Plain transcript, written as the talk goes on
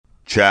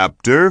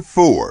Chapter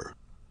 4.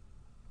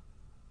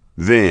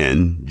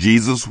 Then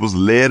Jesus was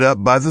led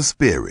up by the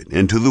Spirit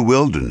into the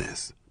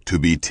wilderness to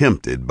be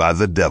tempted by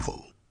the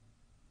devil.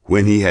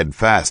 When he had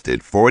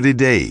fasted 40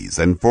 days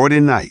and 40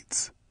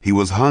 nights, he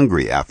was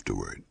hungry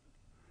afterward.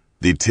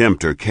 The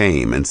tempter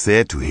came and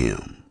said to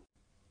him,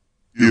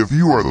 "If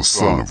you are the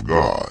Son of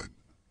God,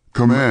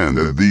 command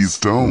that these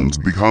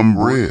stones become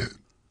bread."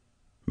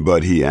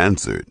 But he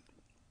answered,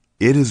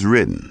 "It is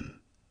written,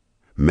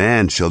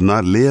 Man shall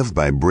not live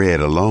by bread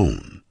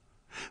alone,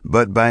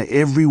 but by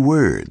every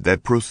word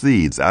that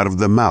proceeds out of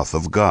the mouth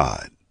of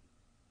God."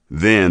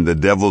 Then the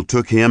devil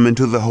took him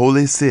into the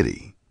holy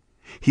city.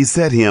 He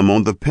set him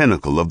on the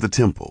pinnacle of the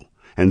temple,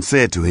 and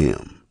said to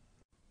him,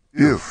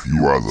 "If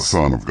you are the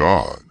Son of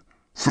God,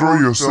 throw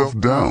yourself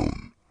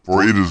down,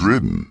 for it is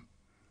written,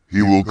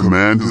 He will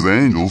command His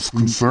angels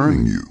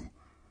concerning you,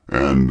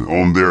 and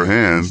on their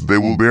hands they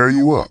will bear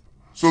you up,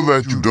 so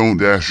that you don't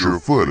dash your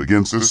foot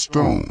against a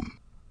stone."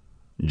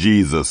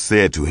 Jesus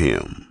said to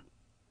him,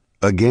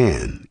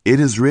 "Again, it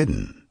is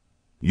written,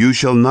 You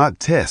shall not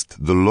test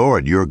the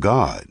Lord your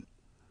God."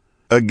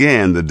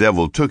 Again the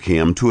devil took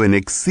him to an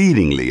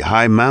exceedingly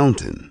high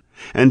mountain,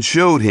 and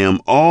showed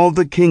him all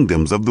the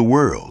kingdoms of the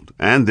world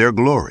and their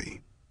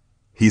glory.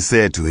 He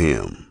said to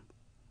him,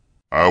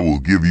 "I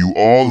will give you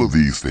all of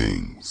these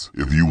things,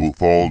 if you will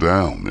fall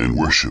down and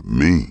worship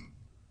me."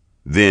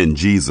 Then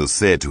Jesus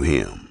said to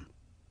him,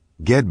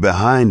 "Get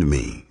behind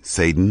me,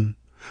 Satan,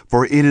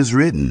 for it is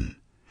written,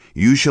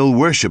 You shall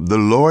worship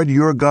the Lord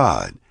your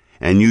God,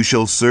 and you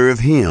shall serve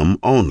him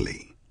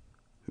only."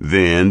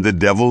 Then the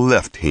devil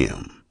left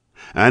him,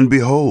 and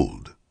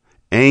behold,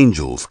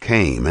 angels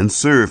came and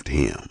served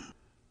him.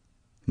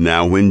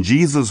 Now when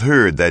Jesus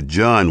heard that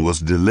John was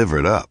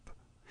delivered up,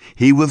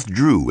 he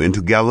withdrew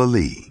into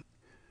Galilee.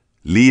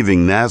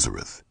 Leaving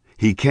Nazareth,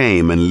 he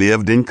came and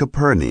lived in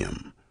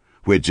Capernaum,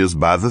 which is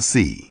by the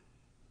sea,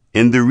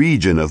 in the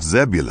region of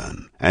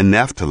Zebulun and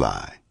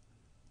Naphtali,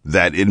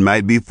 that it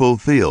might be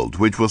fulfilled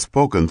which was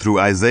spoken through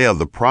Isaiah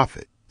the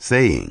prophet,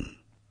 saying,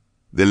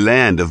 "The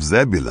land of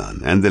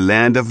Zebulun and the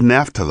land of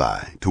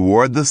Naphtali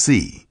toward the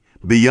sea,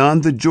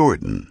 beyond the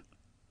Jordan,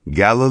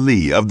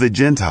 Galilee of the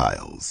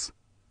Gentiles.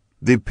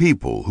 The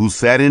people who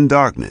sat in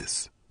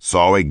darkness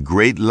saw a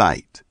great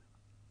light.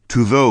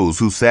 To those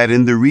who sat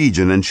in the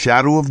region and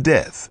shadow of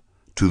death,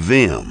 to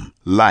them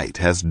light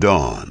has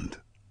dawned."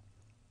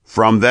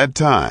 From that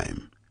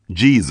time,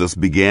 Jesus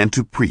began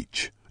to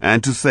preach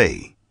and to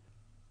say,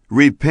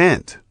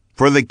 "Repent,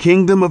 for the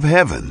kingdom of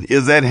heaven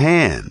is at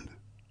hand."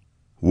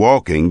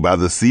 Walking by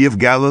the Sea of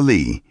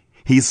Galilee,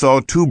 he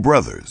saw two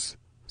brothers,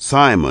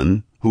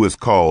 Simon, who is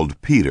called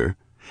Peter,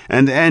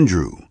 and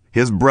Andrew,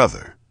 his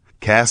brother,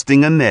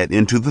 casting a net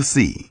into the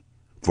sea,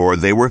 for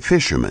they were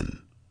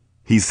fishermen.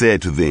 He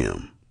said to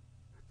them,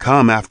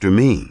 "Come after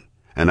me,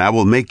 and I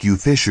will make you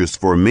fishers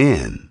for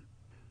men."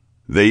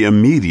 They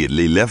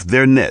immediately left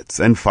their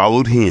nets and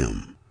followed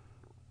him.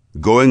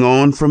 Going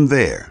on from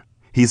there,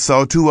 he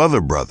saw two other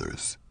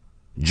brothers,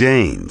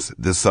 James,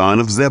 the son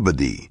of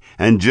Zebedee,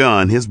 and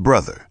John his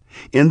brother,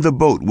 in the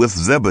boat with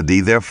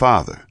Zebedee their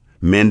father,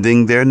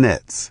 mending their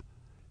nets.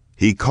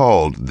 He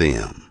called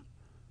them.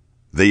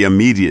 They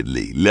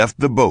immediately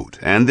left the boat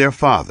and their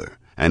father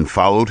and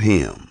followed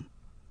him.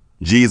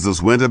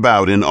 Jesus went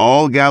about in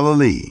all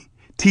Galilee,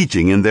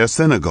 teaching in their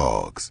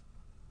synagogues,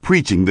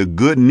 preaching the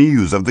good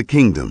news of the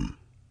kingdom,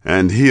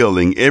 and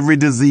healing every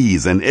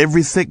disease and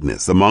every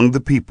sickness among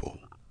the people.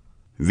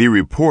 The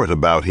report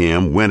about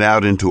him went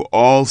out into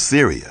all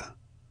Syria.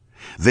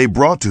 They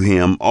brought to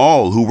him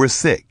all who were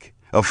sick,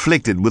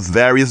 afflicted with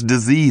various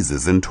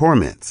diseases and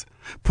torments,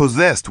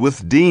 possessed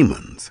with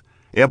demons,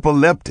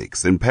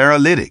 epileptics and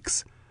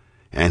paralytics,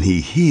 and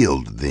he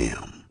healed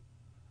them.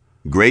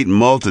 Great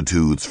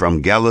multitudes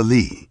from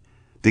Galilee,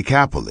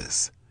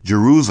 Decapolis,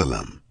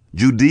 Jerusalem,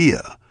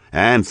 Judea,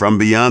 and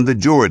from beyond the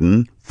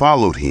Jordan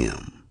followed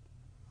him.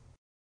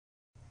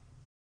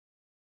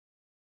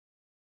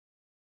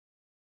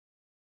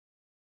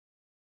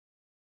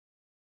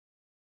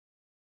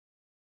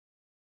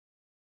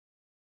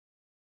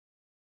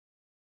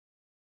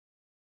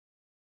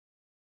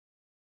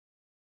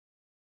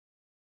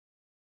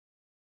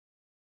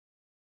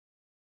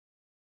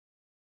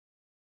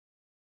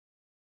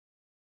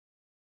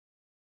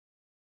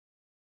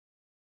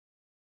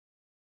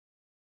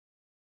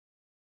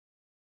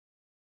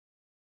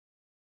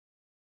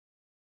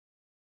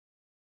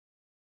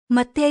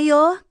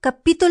 Mateo,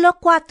 Kapitulo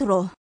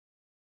 4.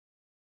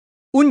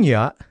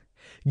 Unya,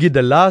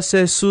 gidala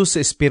si Jesus sa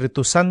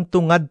Espiritu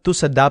Santo ngadto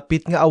sa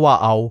dapit nga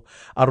awaaw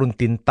aron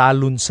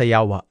tintalon sa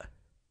yawa.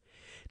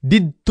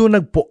 Didto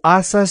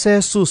nagpuasa si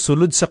Jesus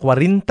sulod sa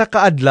 40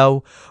 ka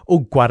adlaw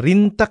ug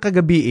 40 ka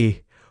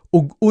gabii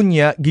ug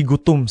unya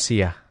gigutom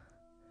siya.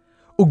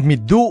 Ug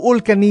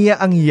miduol kaniya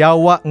ang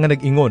yawa nga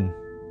nag-ingon,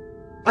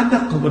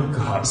 "Anak ka man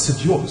kaha sa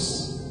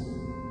Dios.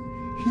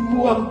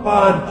 Himuang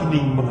paan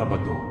kining mga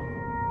bato."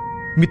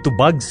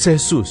 Mitubag si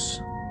Jesus,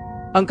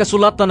 Ang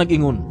kasulatan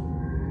nag-ingon,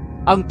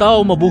 ang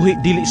tao mabuhi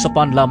dili sa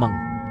pan lamang,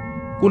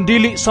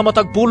 kundili sa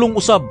matagpulong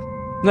usab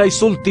nga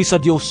isulti sa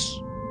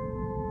Dios.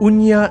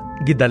 Unya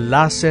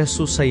gidala si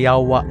Jesus sa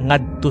yawa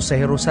ngadto sa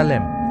Jerusalem,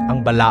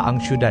 ang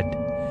balaang syudad.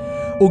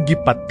 O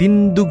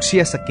gipatindog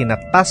siya sa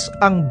kinatas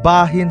ang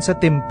bahin sa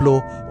templo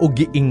o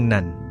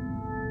giingnan.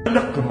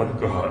 Anak ka man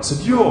kaha sa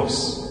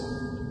Dios.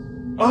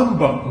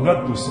 Ambak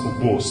ngadto sa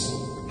ubos,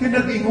 kay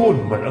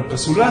nag-ingon man ang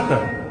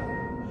kasulatan.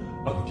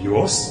 Ang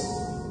Dios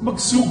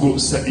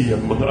magsugo sa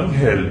iyang mga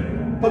anghel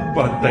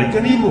pagbantay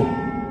kanimo.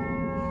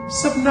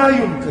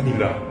 Sabnayon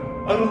kanila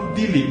aron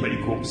dili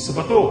maikop sa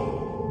bato,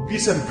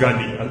 bisan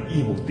gani ang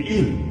imong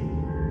tiil.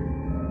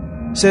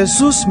 Si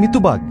Jesus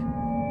mitubag,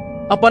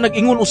 Apan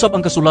nag-ingon usab ang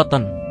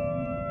kasulatan,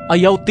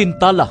 ayaw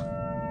tintala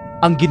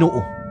ang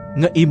Ginoo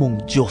nga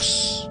imong Dios.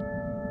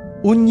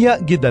 Unya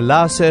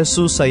gidala si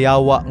Jesus sa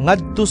yawa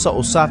ngadto sa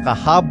usa ka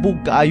habog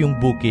kaayong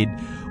bukid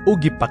o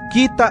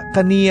gipakita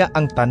kaniya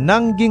ang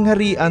tanang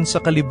gingharian sa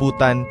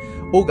kalibutan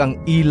ug ang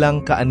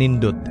ilang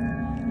kaanindot.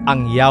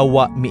 Ang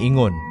yawa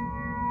miingon,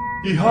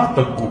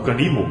 Ihatag ko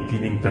kanimo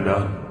kining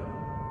tanan.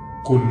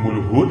 Kung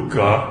muluhod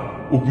ka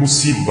ug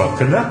musimba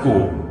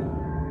kanako.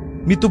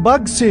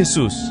 mitubag si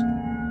Jesus,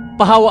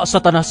 Pahawa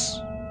Satanas.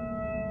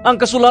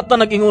 Ang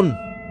kasulatan nag-ingon,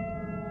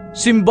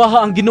 simbaha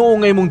ang Ginoo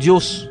nga imong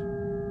Dios,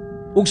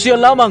 ug siya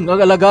lamang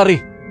ang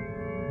alagari.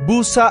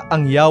 busa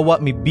ang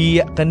yawa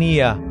mibiya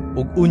kaniya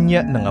ug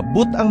unya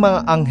nangabot ang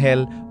mga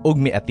anghel ug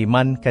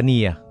miatiman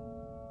kaniya.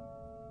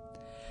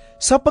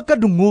 Sa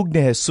pagkadungog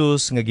ni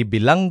Jesus nga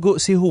gibilanggo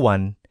si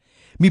Juan,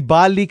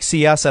 mibalik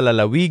siya sa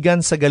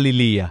lalawigan sa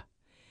Galilea.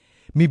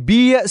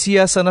 Mibiya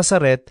siya sa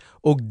Nazaret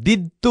ug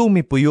didto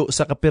mipuyo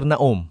sa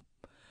Capernaum,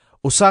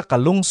 usa ka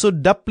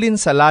lungsod daplin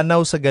sa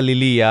lanaw sa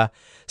Galilea,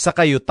 sa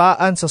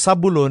kayutaan sa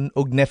Zabulon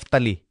ug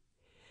Neftali.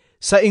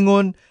 Sa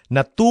ingon,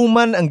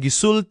 natuman ang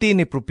gisulti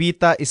ni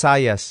propeta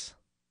Isayas.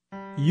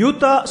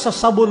 Yuta sa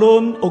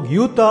Zabulon ug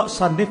yuta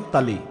sa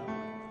Neftali,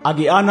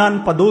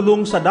 agianan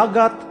padulong sa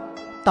dagat,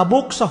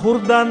 tabok sa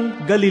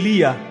Jordan,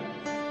 Galilea,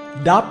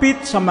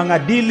 dapit sa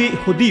mga dili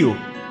Hudiyo.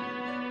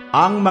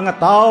 Ang mga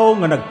tao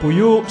nga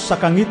nagpuyo sa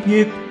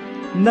kangitngit,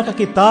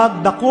 nakakitag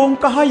dakong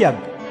kahayag.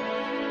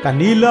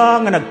 Kanila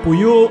nga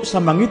nagpuyo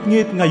sa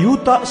mangitngit nga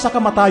yuta sa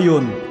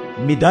kamatayon,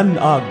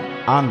 midanag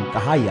ang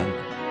kahayag.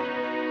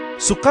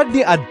 Sukad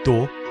ni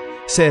adto,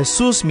 si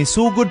Jesus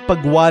misugod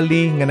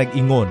pagwali nga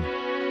nag-ingon,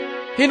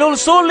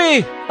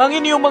 Hinulsuli ang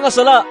inyong mga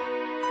sala,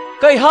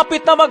 kay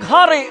hapit na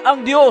maghari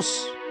ang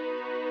Dios.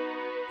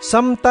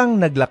 Samtang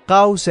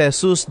naglakaw si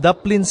Jesus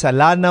daplin sa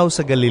lanaw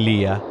sa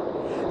Galilea,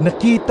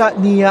 nakita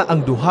niya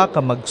ang duha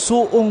ka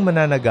magsuong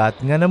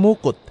mananagat nga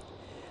namukot,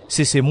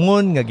 si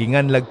Simon nga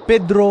ginganlag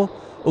Pedro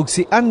ug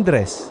si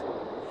Andres.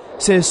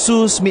 Si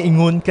Jesus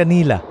miingon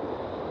kanila,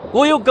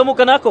 Uyog kamo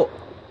kanako,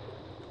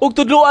 ug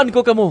tudloan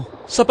ko kamo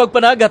sa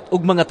pagpanagat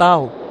og mga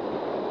tao.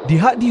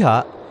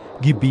 Diha-diha,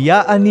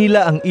 gibiyaan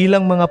nila ang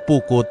ilang mga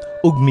pukot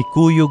ug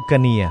mikuyog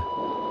kaniya.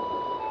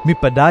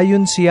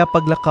 Mipadayon siya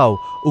paglakaw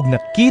ug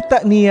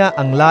nakita niya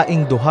ang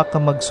laing duha ka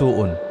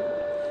magsuon,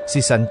 si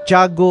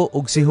Santiago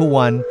ug si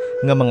Juan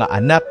nga mga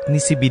anak ni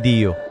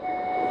Zebedeo.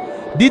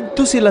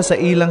 Didto sila sa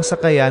ilang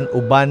sakayan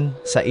uban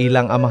sa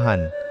ilang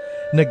amahan,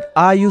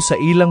 nag-ayo sa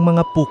ilang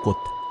mga pukot.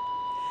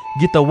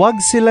 Gitawag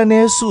sila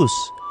ni Jesus,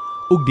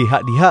 ug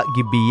diha-diha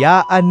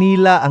gibiyaan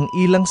nila ang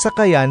ilang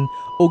sakayan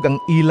ug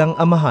ang ilang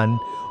amahan,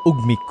 ug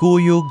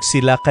mikuyog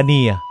sila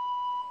kaniya.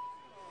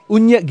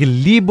 Unya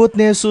gilibot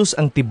ni Jesus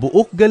ang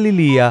tibuok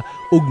Galilea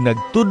ug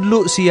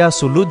nagtudlo siya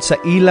sulod sa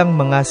ilang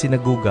mga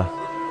sinaguga.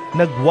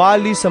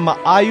 Nagwali sa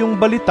maayong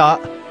balita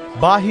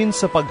bahin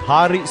sa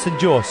paghari sa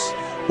Dios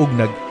ug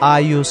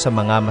nag-ayo sa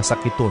mga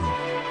masakiton.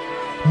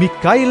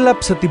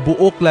 Mikaylap sa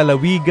tibuok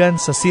lalawigan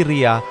sa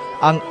Syria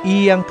ang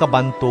iyang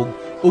kabantog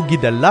ug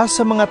gidala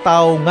sa mga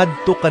tawo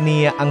ngadto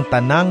kaniya ang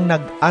tanang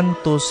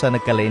nag-antos sa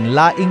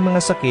nagkalain-laing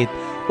mga sakit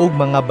ug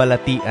mga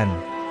balatian,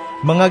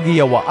 mga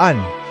giyawaan,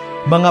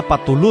 mga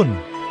patulon,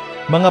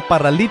 mga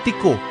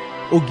paralitiko,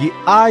 ug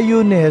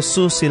giayo ni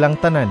Jesus silang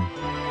tanan.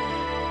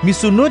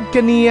 Misunod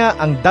kaniya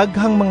ang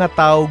daghang mga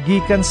tawo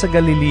gikan sa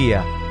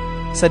Galilea,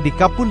 sa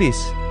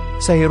Decapolis,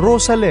 sa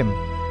Jerusalem,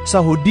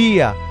 sa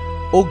Judea,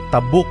 ug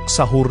tabok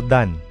sa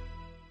Jordan.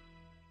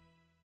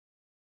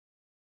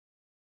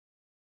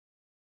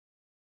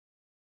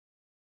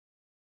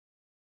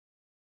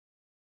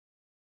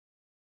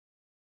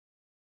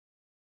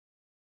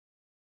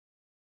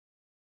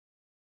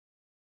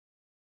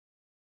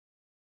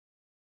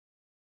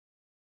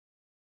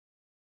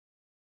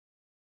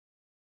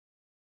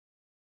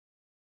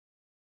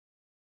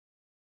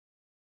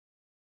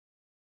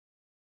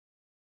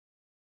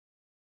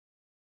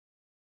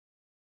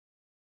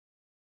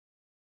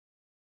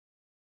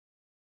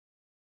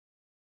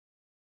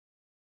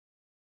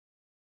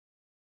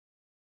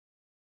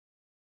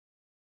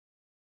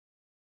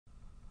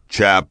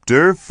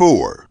 Chapter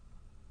 4.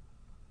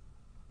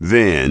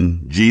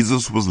 Then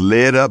Jesus was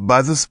led up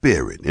by the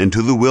Spirit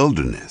into the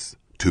wilderness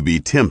to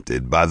be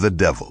tempted by the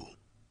devil.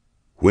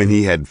 When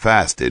he had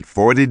fasted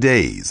 40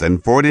 days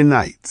and 40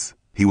 nights,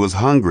 he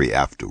was hungry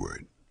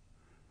afterward.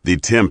 The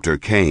tempter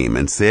came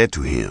and said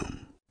to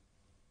him,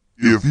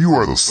 If you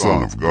are the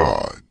Son of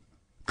God,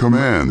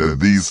 command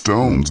that these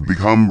stones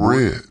become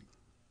bread.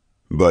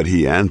 But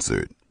he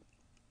answered,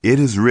 It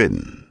is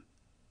written,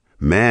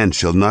 Man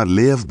shall not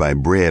live by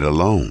bread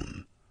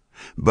alone,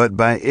 but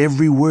by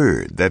every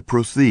word that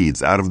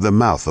proceeds out of the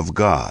mouth of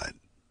God.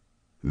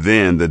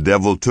 Then the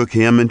devil took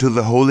him into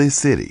the holy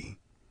city.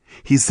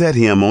 He set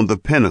him on the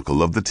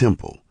pinnacle of the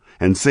temple,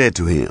 and said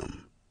to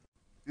him,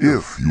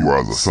 If you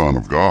are the Son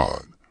of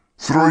God,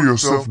 throw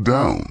yourself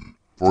down,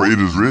 for it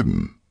is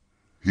written,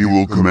 He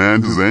will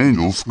command His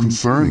angels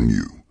concerning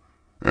you,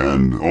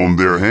 and on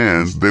their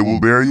hands they will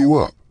bear you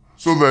up,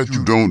 so that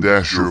you don't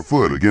dash your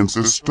foot against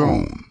a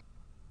stone.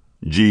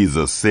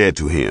 Jesus said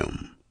to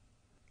him,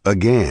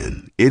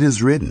 Again, it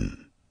is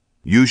written,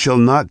 You shall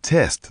not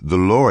test the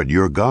Lord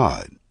your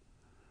God.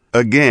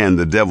 Again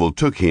the devil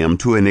took him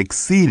to an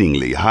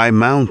exceedingly high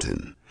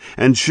mountain,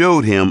 and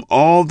showed him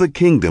all the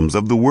kingdoms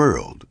of the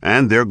world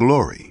and their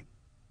glory.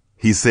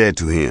 He said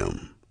to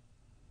him,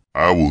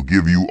 I will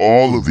give you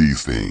all of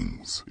these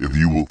things, if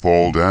you will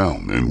fall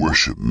down and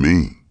worship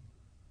me.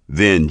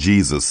 Then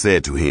Jesus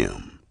said to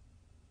him,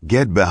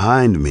 Get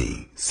behind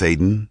me,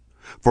 Satan,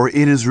 for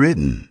it is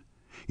written,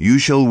 You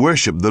shall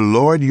worship the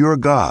Lord your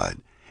God,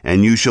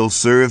 and you shall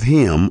serve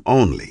him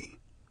only.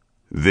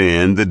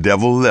 Then the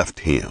devil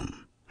left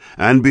him,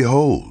 and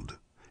behold,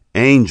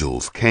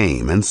 angels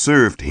came and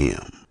served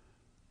him.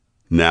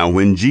 Now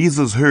when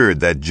Jesus heard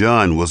that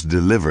John was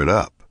delivered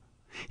up,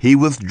 he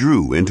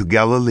withdrew into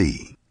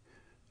Galilee.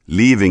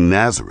 Leaving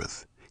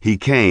Nazareth, he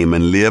came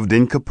and lived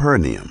in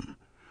Capernaum,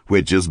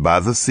 which is by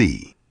the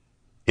sea,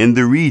 in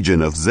the region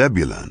of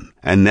Zebulun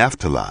and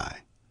Naphtali,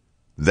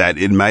 that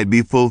it might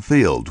be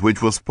fulfilled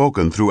which was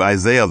spoken through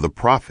Isaiah the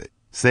prophet,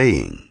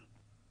 saying,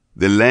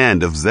 The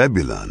land of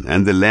Zebulun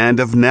and the land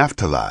of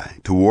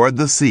Naphtali toward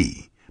the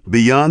sea,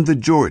 beyond the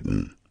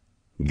Jordan,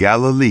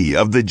 Galilee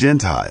of the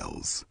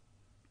Gentiles.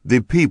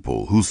 The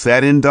people who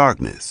sat in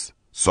darkness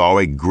saw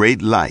a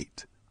great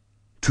light.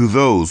 To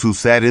those who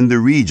sat in the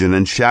region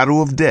and shadow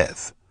of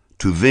death,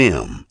 to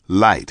them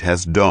light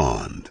has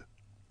dawned.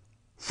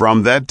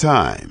 From that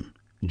time,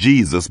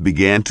 Jesus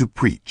began to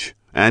preach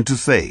and to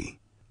say,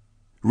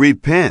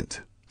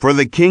 Repent, for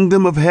the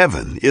kingdom of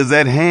heaven is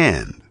at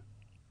hand.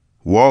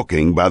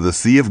 Walking by the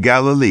Sea of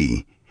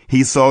Galilee,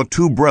 he saw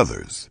two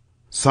brothers,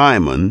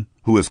 Simon,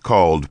 who is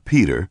called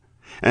Peter,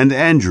 and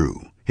Andrew,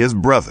 his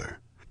brother,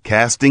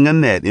 casting a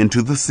net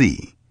into the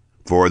sea,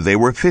 for they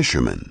were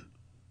fishermen.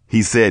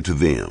 He said to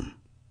them,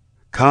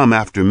 Come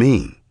after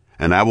me,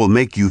 and I will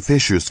make you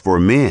fishers for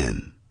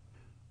men.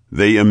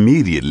 They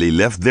immediately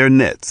left their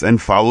nets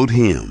and followed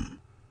him.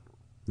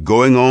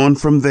 Going on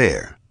from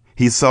there,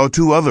 he saw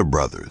two other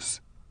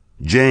brothers,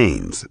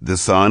 James, the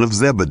son of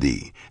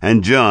Zebedee,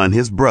 and John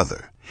his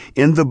brother,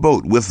 in the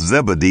boat with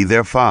Zebedee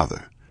their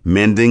father,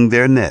 mending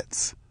their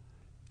nets.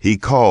 He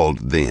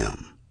called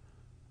them.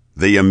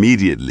 They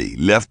immediately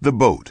left the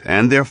boat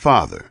and their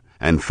father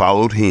and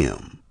followed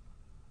him.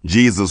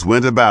 Jesus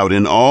went about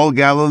in all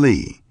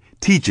Galilee,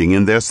 teaching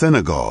in their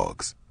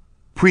synagogues,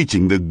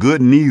 preaching the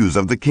good news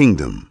of the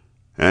kingdom,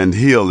 and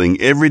healing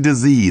every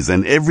disease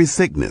and every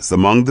sickness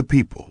among the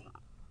people.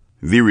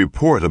 The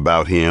report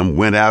about him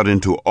went out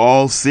into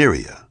all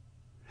Syria.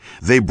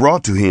 They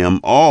brought to him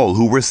all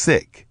who were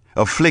sick,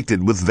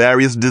 afflicted with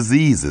various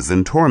diseases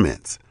and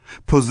torments,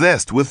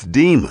 possessed with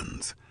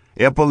demons,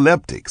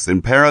 epileptics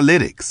and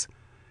paralytics,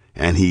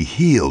 and he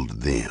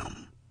healed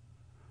them.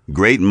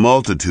 Great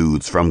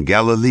multitudes from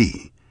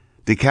Galilee,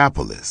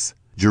 Decapolis,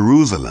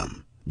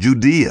 Jerusalem,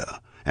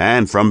 Judea,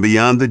 and from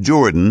beyond the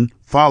Jordan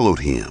followed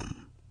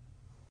him.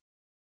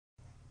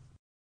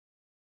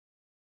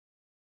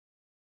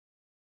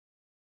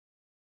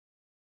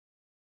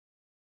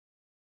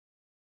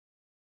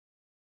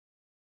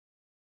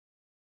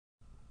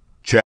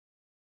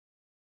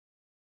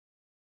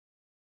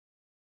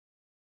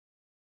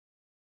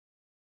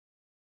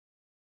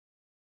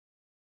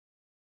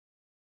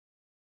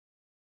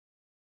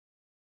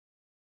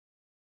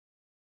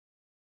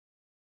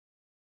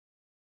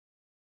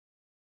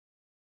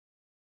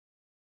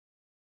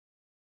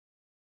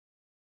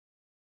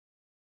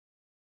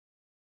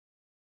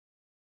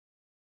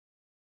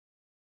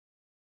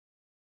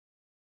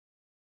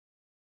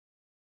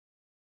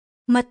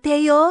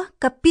 Mateo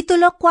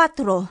Kapitulo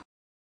 4.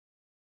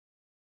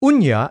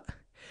 Unya,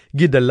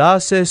 gidala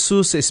si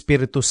Jesus sa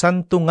Espiritu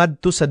Santo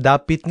ngadto sa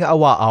dapit nga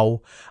awaaw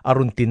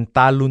aron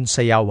tintalon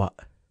sa yawa.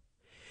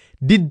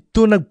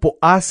 Didto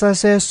nagpuasa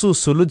si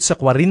Jesus sulod sa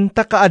 40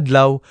 ka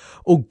adlaw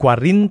ug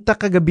 40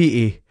 ka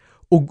gabii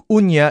ug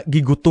unya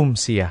gigutom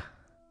siya.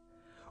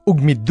 Ug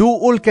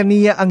miduol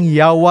kaniya ang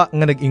yawa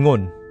nga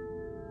nag-ingon,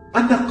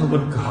 Anak ka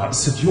man kaha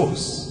sa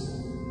Dios.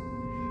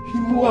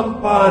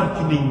 Himuang paan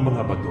kining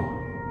mga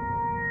bato.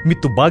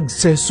 Mitubag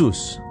si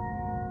Jesus,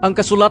 Ang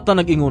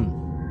kasulatan nag-ingon,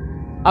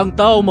 ang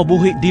tao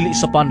mabuhi dili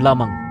sa pan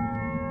lamang,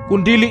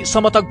 kundili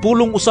sa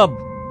matagpulong usab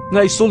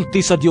nga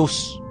isulti sa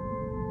Dios.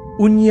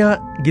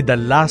 Unya,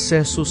 gidala si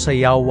Jesus sa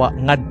yawa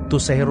ngadto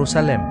sa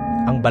Jerusalem,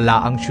 ang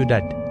balaang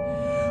syudad.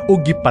 O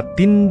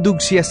gipatindog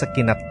siya sa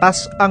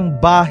kinatas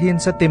ang bahin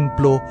sa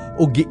templo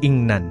o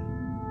giingnan.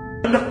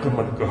 Anak ka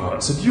man kaha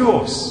sa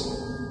Dios.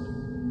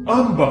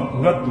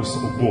 Ambak ngadto sa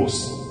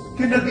ubos,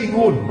 kay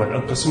nag-ingon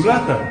man ang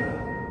kasulatan.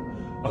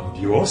 Ang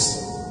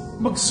Dios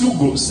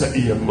magsugo sa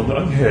iyang mga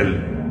anghel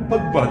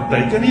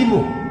pagbantay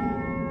kanimo.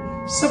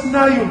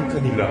 Sabnayon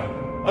kanila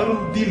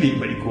aron dili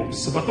maigop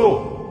sa bato,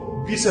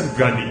 bisan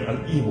gani ang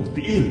imong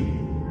tiil.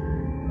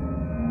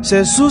 Si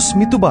Jesus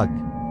mitubag,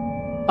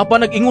 Apa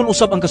nag-ingon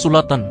usab ang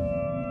kasulatan,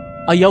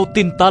 ayaw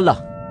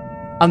tintala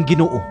ang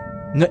Ginoo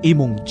nga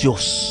imong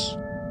Dios.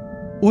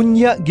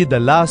 Unya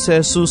gidala si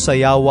Jesus sa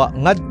yawa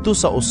ngadto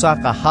sa usa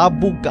ka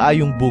habog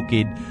kaayong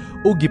bukid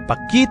ug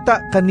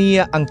gipakita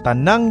kaniya ang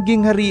tanang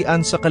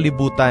gingharian sa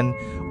kalibutan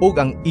ug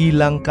ang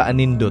ilang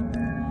kaanindot.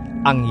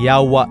 Ang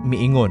yawa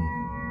miingon,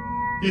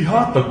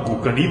 Ihatag ko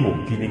kanimo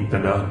kining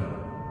tanan.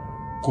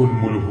 Kung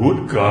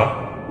muluhod ka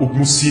ug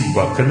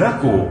musimba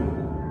kanako.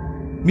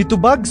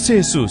 mitubag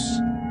si Jesus,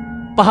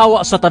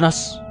 Pahawa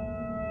Satanas.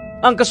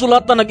 Ang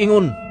kasulatan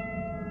nag-ingon,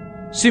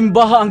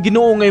 simbaha ang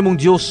Ginoo nga imong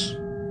Dios,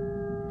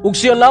 ug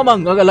siya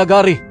lamang ang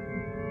alagari.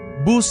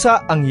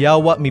 busa ang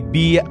yawa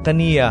mibiya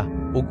kaniya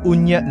ug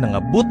unya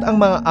nangabot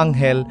ang mga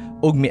anghel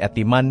ug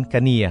miatiman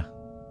kaniya.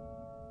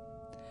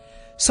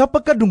 Sa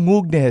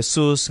pagkadungog ni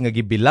Jesus nga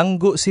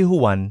gibilanggo si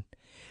Juan,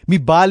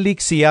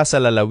 mibalik siya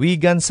sa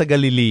lalawigan sa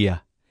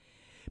Galilea.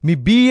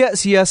 Mibiya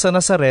siya sa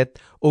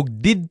Nazaret ug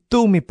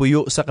didto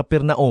mipuyo sa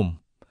Capernaum,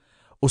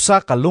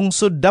 usa ka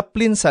lungsod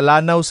daplin sa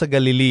lanaw sa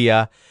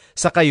Galilea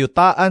sa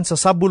kayutaan sa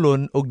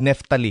Zabulon ug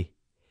Neftali.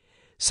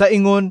 Sa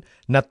ingon,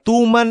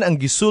 natuman ang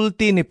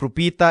gisulti ni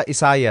propeta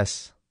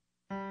Isayas.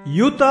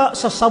 Yuta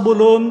sa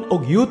Zabulon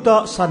ug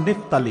yuta sa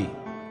Neftali,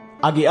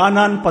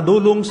 agianan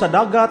padulong sa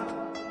dagat,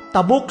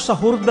 tabok sa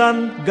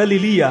Hordan,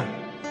 Galilea,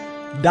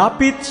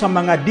 dapit sa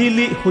mga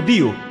dili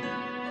Hudiyo.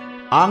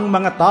 Ang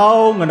mga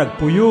tao nga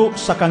nagpuyo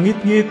sa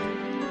kangitngit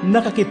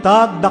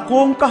nakakitag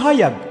dakong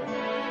kahayag.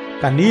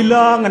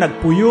 Kanila nga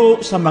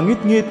nagpuyo sa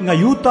mangitngit nga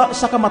yuta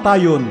sa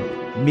kamatayon,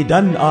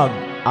 midanag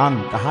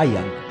ang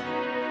kahayag.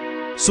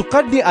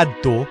 Sukad ni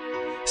adto,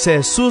 si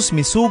Jesus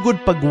misugod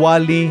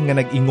pagwali nga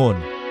nag-ingon,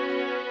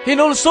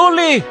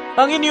 Hinulsuli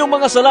ang inyong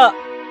mga sala,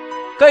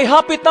 kay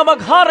hapit na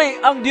maghari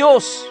ang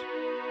Dios.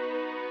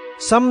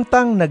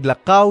 Samtang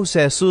naglakaw si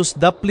Jesus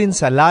daplin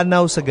sa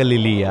lanaw sa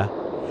Galilea,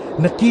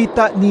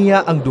 nakita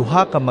niya ang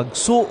duha ka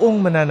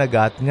magsuong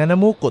mananagat nga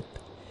namukot,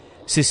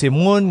 si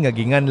Simon nga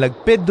ginganlag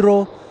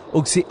Pedro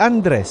ug si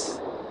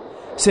Andres.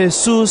 Si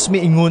Jesus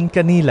miingon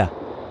kanila,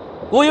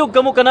 Uyog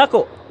kamo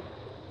kanako,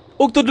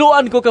 ug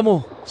tudloan ko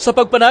kamo sa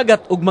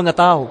pagpanagat og mga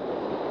tao.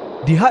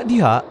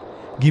 Diha-diha,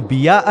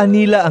 gibiyaan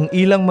nila ang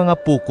ilang mga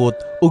pukot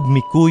ug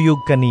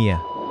mikuyog kaniya.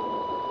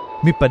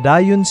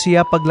 Mipadayon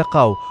siya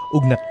paglakaw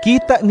ug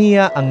nakita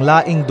niya ang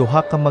laing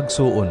duha ka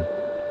magsuon,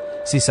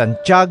 si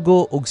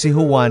Santiago ug si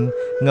Juan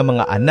nga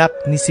mga anak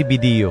ni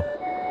Zebedeo.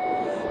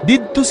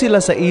 Didto sila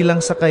sa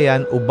ilang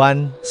sakayan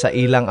uban sa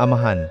ilang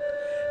amahan,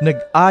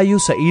 nag-ayo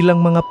sa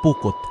ilang mga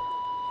pukot.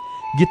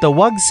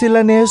 Gitawag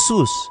sila ni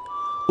Jesus,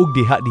 ug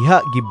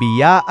diha-diha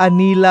gibiyaan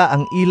nila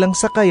ang ilang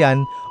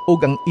sakayan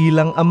ug ang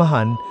ilang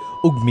amahan,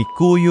 ug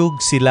mikuyog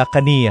sila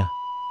kaniya.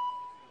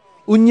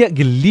 Unya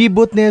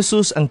gilibot ni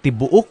Jesus ang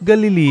tibuok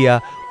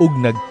Galilea ug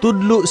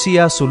nagtudlo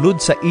siya sulod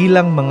sa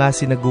ilang mga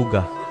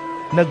sinaguga.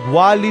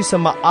 Nagwali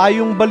sa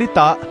maayong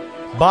balita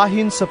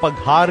bahin sa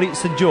paghari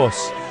sa Dios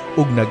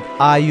ug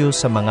nag-ayo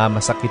sa mga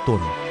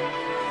masakiton.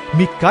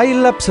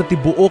 Mikaylap sa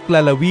tibuok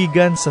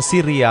lalawigan sa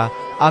Syria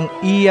ang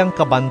iyang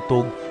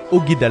kabantog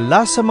ug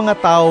gidala sa mga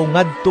tao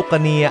ngadto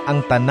kaniya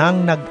ang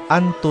tanang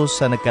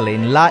nag-antos sa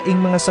nagkalainlaing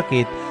mga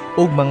sakit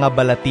ug mga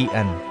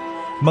balatian,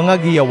 mga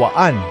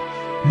giyawaan,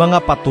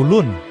 mga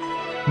patulon,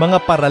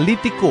 mga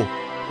paralitiko,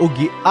 ug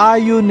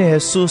giayo ni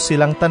Jesus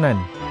silang tanan.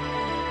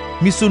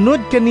 Misunod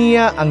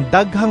kaniya ang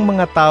daghang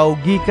mga tao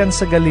gikan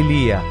sa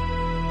Galilea,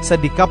 sa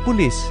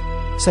Decapolis,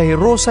 sa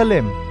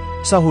Jerusalem,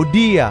 sa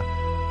Judea,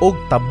 ug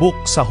tabok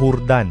sa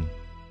Hordan.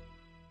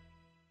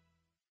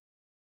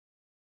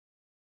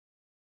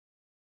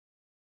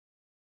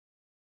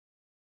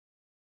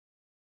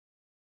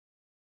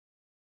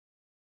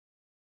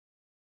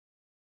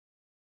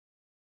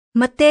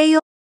 Mateo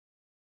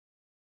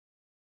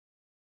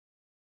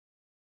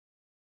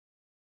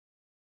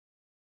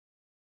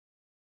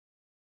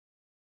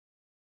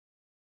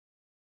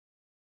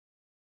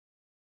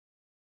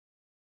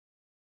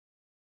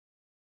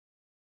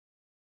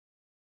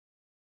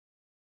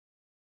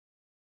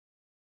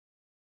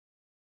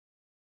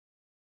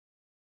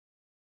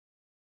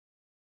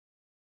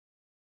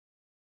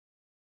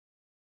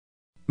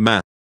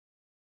Matt.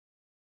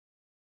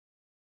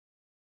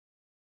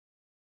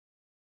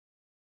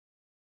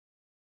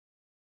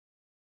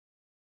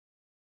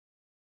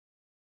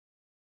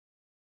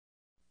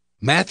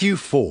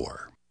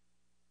 Matthew-4.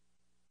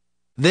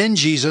 Then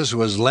Jesus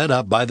was led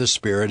up by the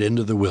Spirit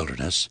into the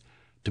wilderness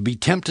to be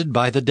tempted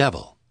by the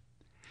devil.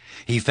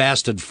 He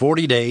fasted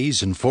 40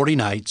 days and 40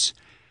 nights,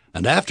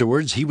 and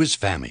afterwards he was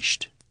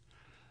famished.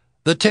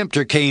 The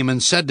tempter came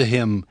and said to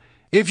him,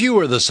 If you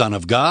are the Son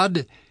of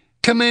God,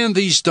 command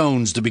these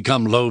stones to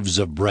become loaves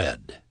of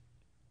bread.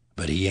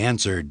 But he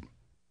answered,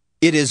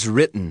 It is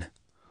written,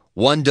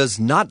 one does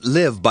not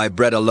live by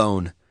bread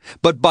alone,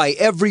 but by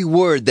every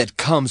word that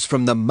comes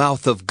from the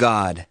mouth of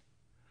God.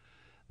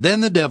 Then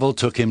the devil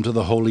took him to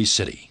the holy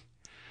city,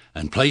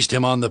 and placed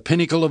him on the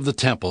pinnacle of the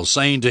temple,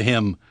 saying to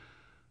him,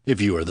 If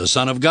you are the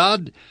Son of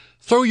God,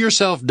 throw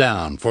yourself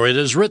down, for it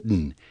is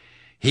written,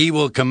 He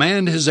will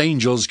command His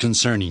angels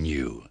concerning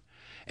you,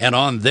 and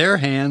on their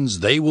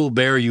hands they will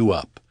bear you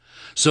up,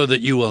 so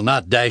that you will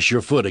not dash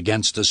your foot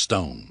against a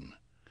stone.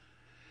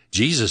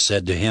 Jesus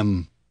said to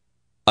him,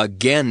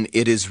 Again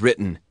it is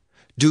written,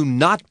 Do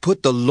not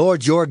put the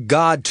Lord your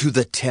God to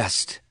the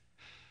test.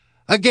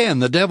 Again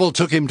the devil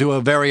took him to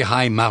a very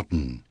high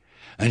mountain,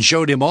 and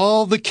showed him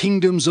all the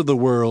kingdoms of the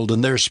world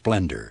and their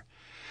splendor.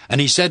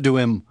 And he said to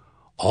him,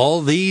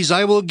 All these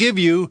I will give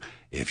you,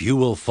 if you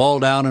will fall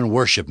down and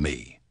worship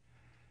me.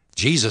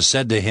 Jesus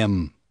said to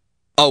him,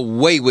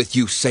 Away with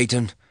you,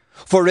 Satan,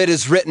 for it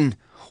is written,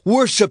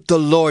 Worship the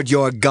Lord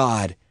your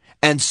God,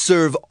 and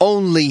serve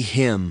only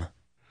Him.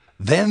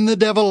 Then the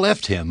devil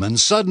left him, and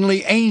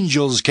suddenly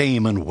angels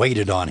came and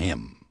waited on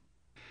him.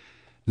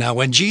 Now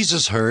when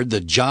Jesus heard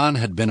that John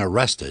had been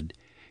arrested,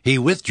 he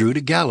withdrew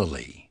to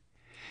Galilee.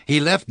 He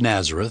left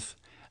Nazareth,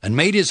 and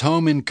made his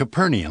home in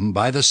Capernaum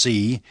by the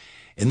sea,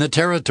 in the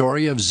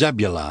territory of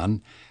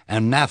Zebulun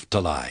and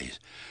Naphtali,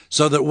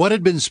 so that what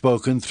had been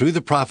spoken through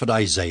the prophet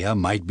Isaiah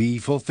might be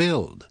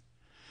fulfilled.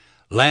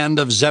 Land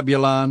of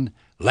Zebulun,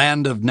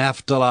 land of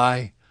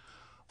Naphtali,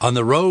 on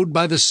the road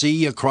by the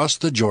sea across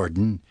the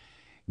Jordan,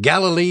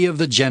 Galilee of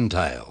the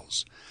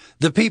Gentiles.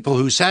 The people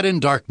who sat in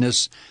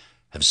darkness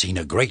have seen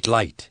a great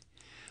light,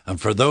 and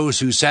for those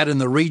who sat in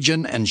the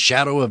region and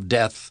shadow of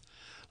death,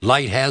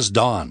 light has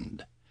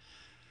dawned.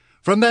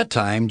 From that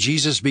time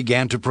Jesus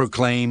began to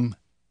proclaim,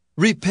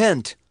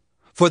 Repent,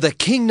 for the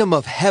kingdom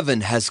of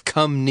heaven has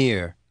come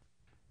near.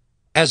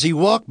 As he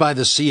walked by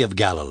the Sea of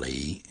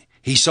Galilee,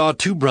 he saw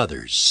two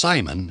brothers,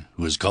 Simon,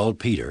 who is called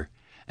Peter,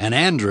 and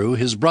Andrew,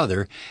 his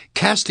brother,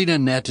 casting a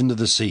net into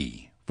the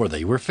sea, for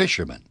they were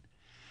fishermen.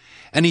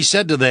 And he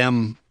said to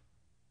them,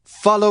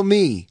 Follow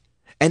me,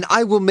 and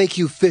I will make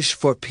you fish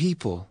for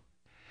people.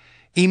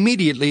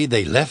 Immediately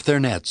they left their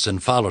nets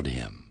and followed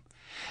him.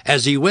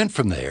 As he went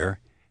from there,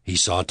 he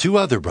saw two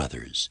other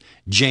brothers,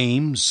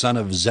 James, son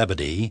of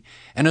Zebedee,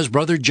 and his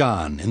brother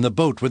John, in the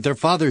boat with their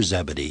father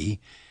Zebedee,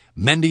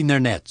 mending their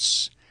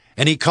nets,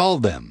 and he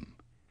called them.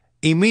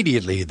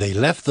 Immediately they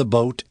left the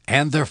boat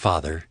and their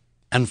father,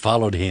 and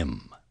followed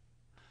him.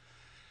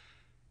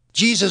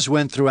 Jesus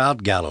went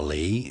throughout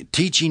Galilee,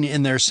 teaching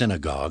in their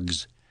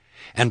synagogues,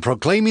 and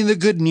proclaiming the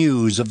good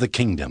news of the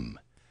kingdom,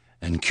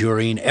 and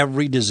curing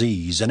every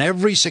disease and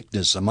every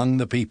sickness among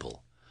the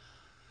people.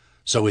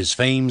 So his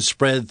fame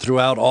spread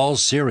throughout all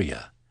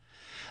Syria,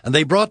 and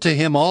they brought to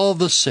him all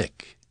the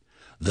sick,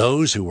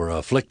 those who were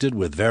afflicted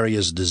with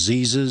various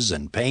diseases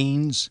and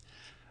pains,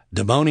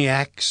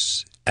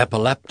 demoniacs,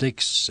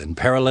 epileptics, and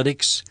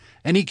paralytics,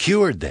 and he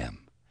cured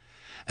them.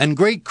 And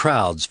great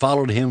crowds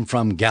followed him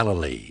from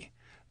Galilee,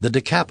 the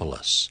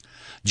Decapolis,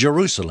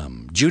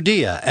 Jerusalem,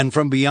 Judea, and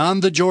from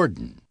beyond the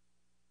Jordan.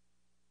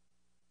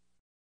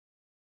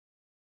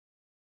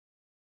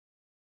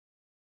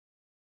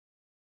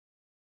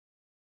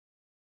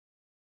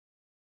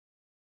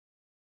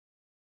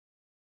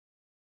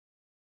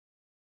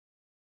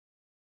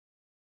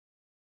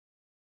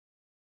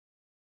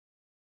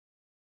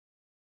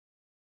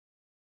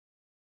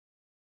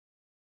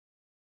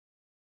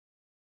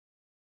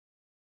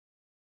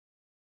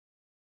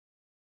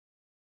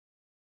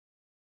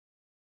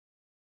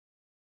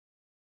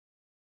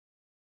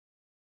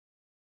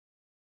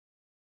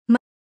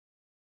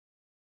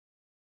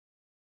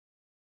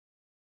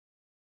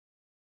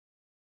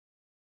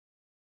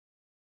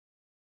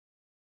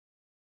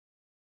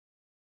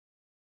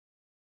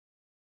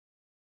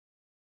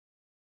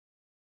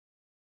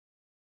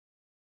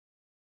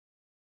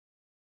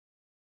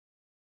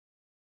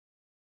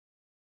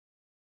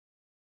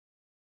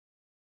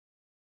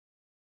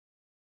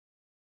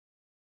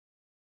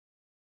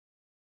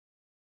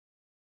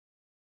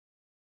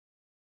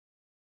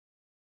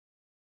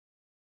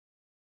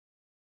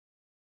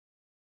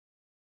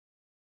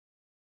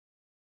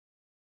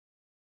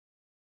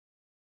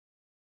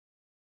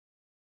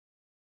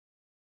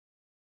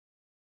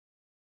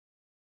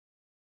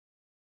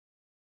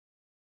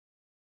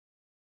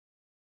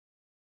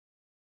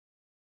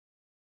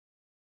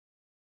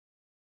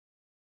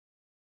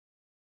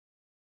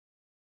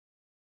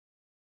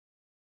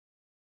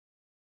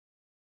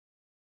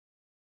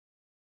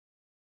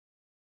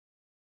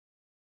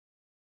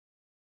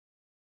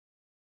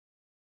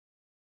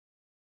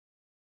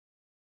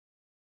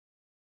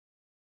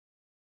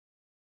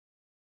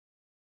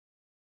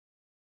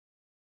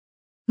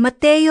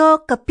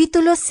 Mateo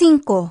Kapitulo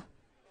 5.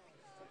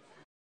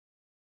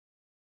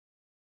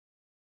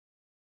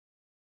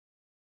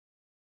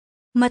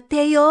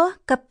 Mateo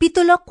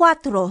Kapitulo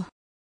 4.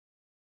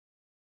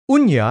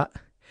 Unya,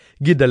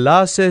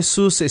 gidala si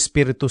Jesus sa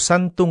Espiritu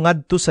Santo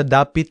ngadto sa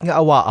dapit nga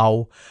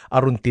awaaw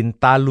aron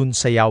tintalon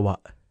sa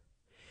yawa.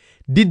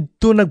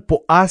 Didto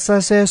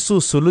nagpuasa si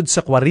Jesus sulod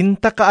sa 40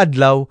 ka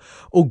adlaw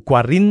ug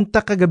 40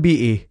 ka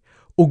gabii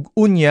ug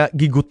unya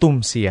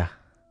gigutom siya.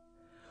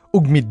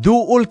 Ug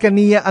miduol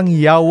kaniya ang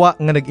yawa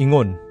nga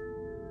nag-ingon,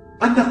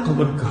 Anak ka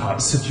man kaha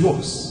sa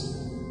Dios.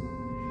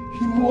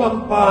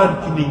 Himuang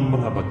paan kining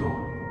mga bato.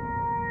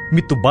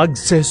 Mitubag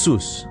si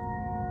Jesus,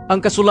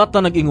 Ang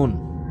kasulatan nag-ingon,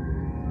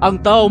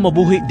 ang tao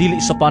mabuhi dili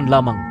sa paan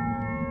lamang,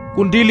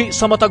 kundili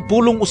sa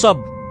matagpulong usab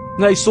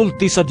nga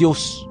isulti sa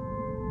Dios.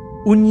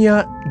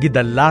 Unya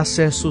gidala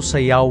si Jesus sa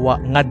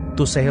yawa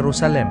ngadto sa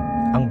Jerusalem,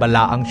 ang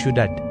balaang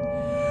syudad.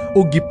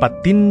 Ug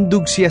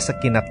gipatindog siya sa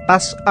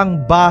kinatas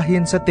ang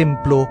bahin sa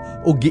templo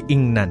ug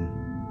giingnan.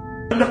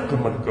 Anak ka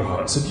man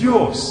kaha sa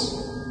Dios.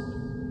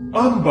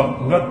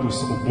 Ambak ngadto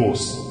sa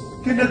ubos,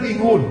 kay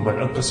nag-ingon man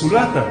ang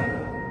kasulatan.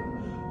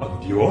 Ang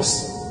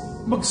Dios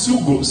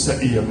magsugo sa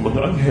iyang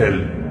mga anghel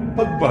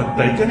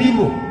pagbantay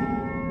kanimo.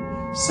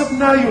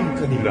 Sabnayon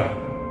kanila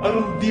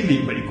aron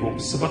dili maigop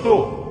sa bato,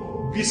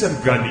 bisan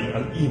gani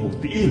ang imong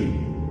tiil.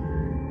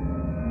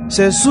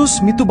 Si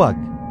Jesus mitubag,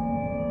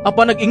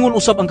 Apa nag-ingon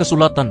usab ang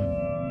kasulatan,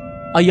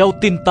 ayaw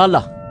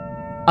tintala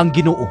ang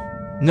Ginoo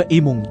nga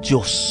imong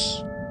Dios.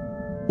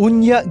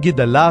 Unya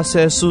gidala si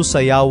Jesus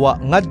sa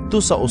yawa ngadto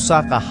sa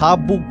usa ka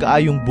habog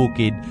kaayong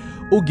bukid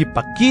ug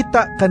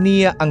gipakita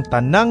kaniya ang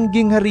tanang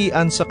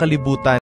gingharian sa kalibutan